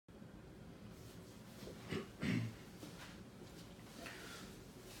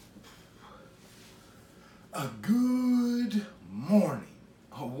A good morning.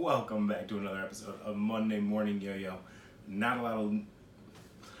 Welcome back to another episode of Monday Morning Yo-Yo. Not a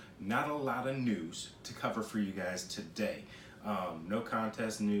lot of news to cover for you guys today. No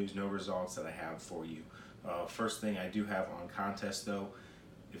contest news, no results that I have for you. First thing I do have on contest though,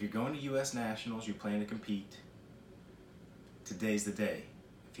 if you're going to U.S. Nationals, you plan to compete, today's the day.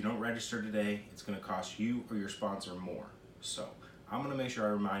 If you don't register today, it's going to cost you or your sponsor more. So I'm going to make sure I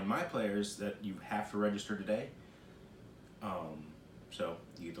remind my players that you have to register today. So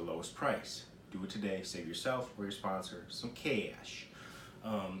you get the lowest price. Do it today. Save yourself or your sponsor some cash.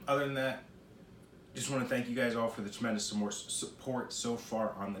 Other than that, just want to thank you guys all for the tremendous support so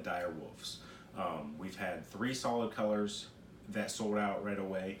far on the Dire Wolves. We've had 3 solid colors that sold out right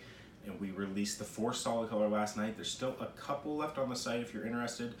away, and we released the 4th solid color last night. There's still a couple left on the site if you're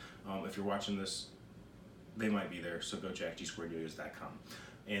interested. If you're watching this, they might be there, so go check gsquaredyoyos.com.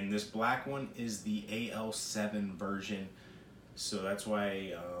 And this black one is the AL7 version, so that's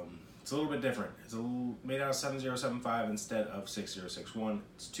why it's a little bit different. It's made out of 7075 instead of 6061.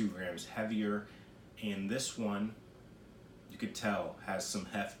 It's 2 grams heavier, and this one, you could tell, has some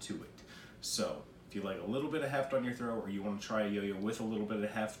heft to it. So if you like a little bit of heft on your throw, or you want to try a yo-yo with a little bit of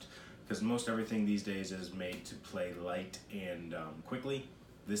heft, because most everything these days is made to play light and quickly,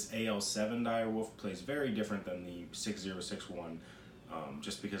 this AL7 Dire Wolf plays very different than the 6061.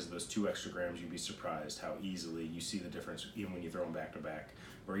 Just because of those 2 extra grams, you'd be surprised how easily you see the difference even when you throw them back to back,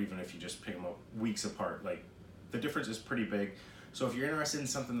 or even if you just pick them up weeks apart. Like, the difference is pretty big. So if you're interested in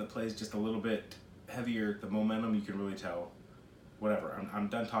something that plays just a little bit heavier, the momentum, you can really tell. Whatever, I'm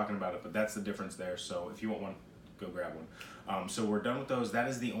done talking about it, but that's the difference there. So if you want one, go grab one. So we're done with those. That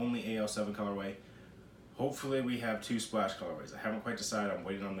is the only AL7 colorway. Hopefully we have 2 splash colorways. I haven't quite decided. I'm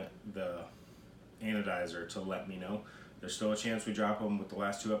waiting on the anodizer to let me know. There's still a chance we drop them with the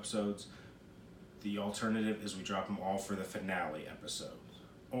last 2 episodes. The alternative is we drop them all for the finale episode.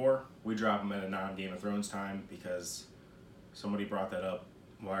 Or we drop them at a non-Game of Thrones time, because somebody brought that up.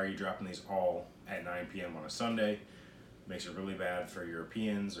 Why are you dropping these all at 9 p.m. on a Sunday? Makes it really bad for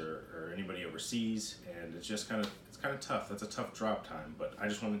Europeans or anybody overseas, and it's just kind of tough. That's a tough drop time, but I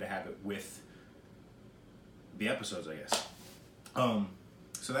just wanted to have it with the episodes, I guess.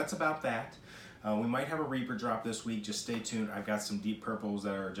 So that's about that. We might have a Reaper drop this week. Just stay tuned. I've got some deep purples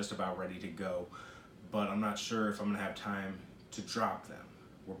that are just about ready to go, but I'm not sure if I'm going to have time to drop them.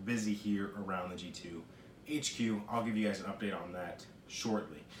 We're busy here around the G2 HQ. I'll give you guys an update on that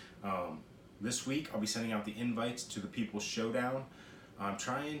shortly. This week, I'll be sending out the invites to the People's Showdown. I'm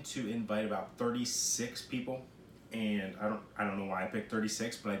trying to invite about 36 people, and I don't know why I picked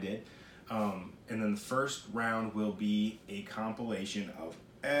 36, but I did. And then the first round will be a compilation of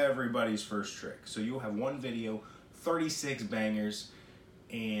everybody's first trick. So you'll have one video, 36 bangers,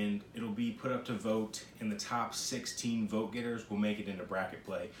 and it'll be put up to vote, and the top 16 vote getters will make it into bracket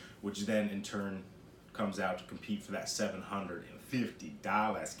play, which then in turn comes out to compete for that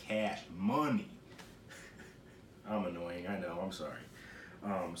 $750 cash money. I'm annoying, I know, I'm sorry.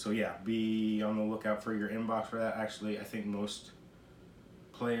 So yeah, be on the lookout for your inbox for that. Actually, I think most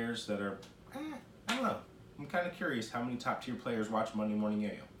players that are, I don't know, I'm kind of curious how many top tier players watch Monday Morning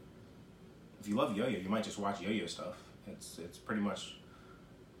Yo-Yo. If you love yo-yo, you might just watch yo-yo stuff. It's pretty much,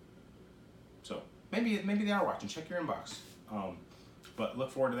 so maybe they are watching. Check your inbox. But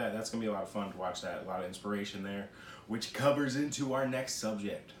look forward to that. That's going to be a lot of fun to watch that. A lot of inspiration there, which covers into our next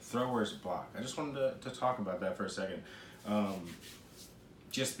subject, thrower's block. I just wanted to talk about that for a second.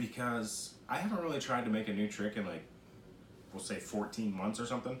 Just because I haven't really tried to make a new trick in, like, we'll say 14 months or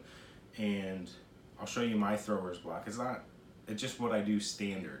something. And I'll show you my thrower's block. It's just what I do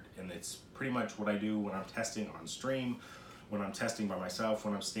standard. And it's pretty much what I do when I'm testing on stream, when I'm testing by myself,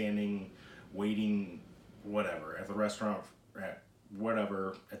 when I'm standing, waiting, whatever, at the restaurant, at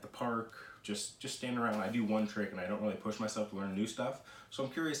whatever, at the park, just stand around. I do one trick and I don't really push myself to learn new stuff. So I'm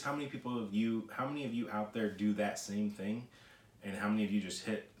curious how many of you out there do that same thing, and how many of you just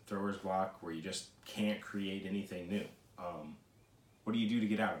hit thrower's block where you just can't create anything new. What do you do to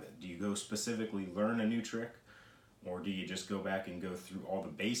get out of it? Do you go specifically learn a new trick, or do you just go back and go through all the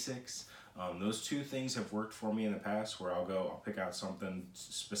basics? Those 2 things have worked for me in the past, where I'll pick out something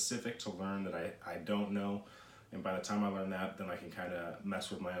specific to learn that I don't know. And by the time I learn that, then I can kind of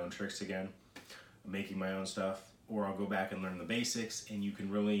mess with my own tricks again, making my own stuff. Or I'll go back and learn the basics, and you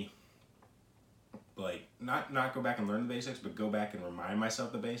can really, like, not go back and learn the basics, but go back and remind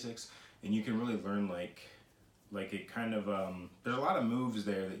myself the basics. And you can really learn, like it kind of, there's a lot of moves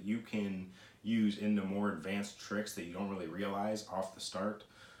there that you can use into more advanced tricks that you don't really realize off the start.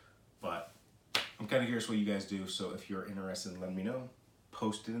 But I'm kind of curious what you guys do, so if you're interested, let me know.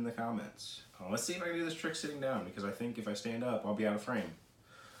 post it in the comments. Let's see if I can do this trick sitting down, because I think if I stand up, I'll be out of frame.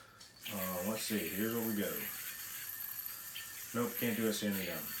 Let's see, here's where we go. Nope, can't do it standing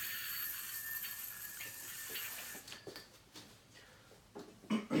down.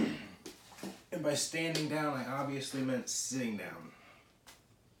 And by standing down, I obviously meant sitting down.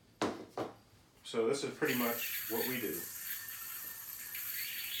 So this is pretty much what we do.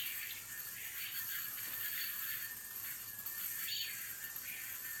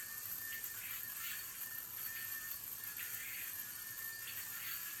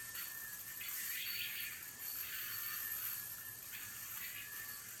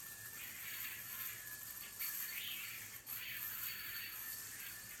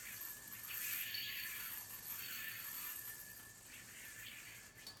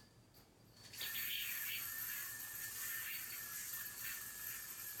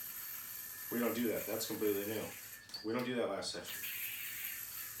 We don't do that. That's completely new. We don't do that last session.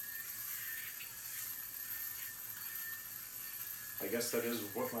 I guess that is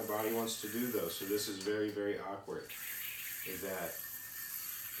what my body wants to do, though. So this is very, very awkward. Is that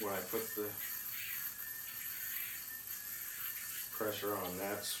when I put the pressure on,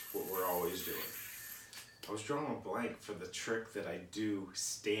 that's what we're always doing. I was drawing a blank for the trick that I do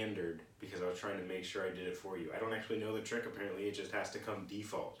standard because I was trying to make sure I did it for you. I don't actually know the trick. Apparently, it just has to come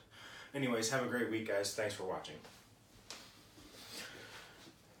default. Anyways, have a great week, guys. Thanks for watching.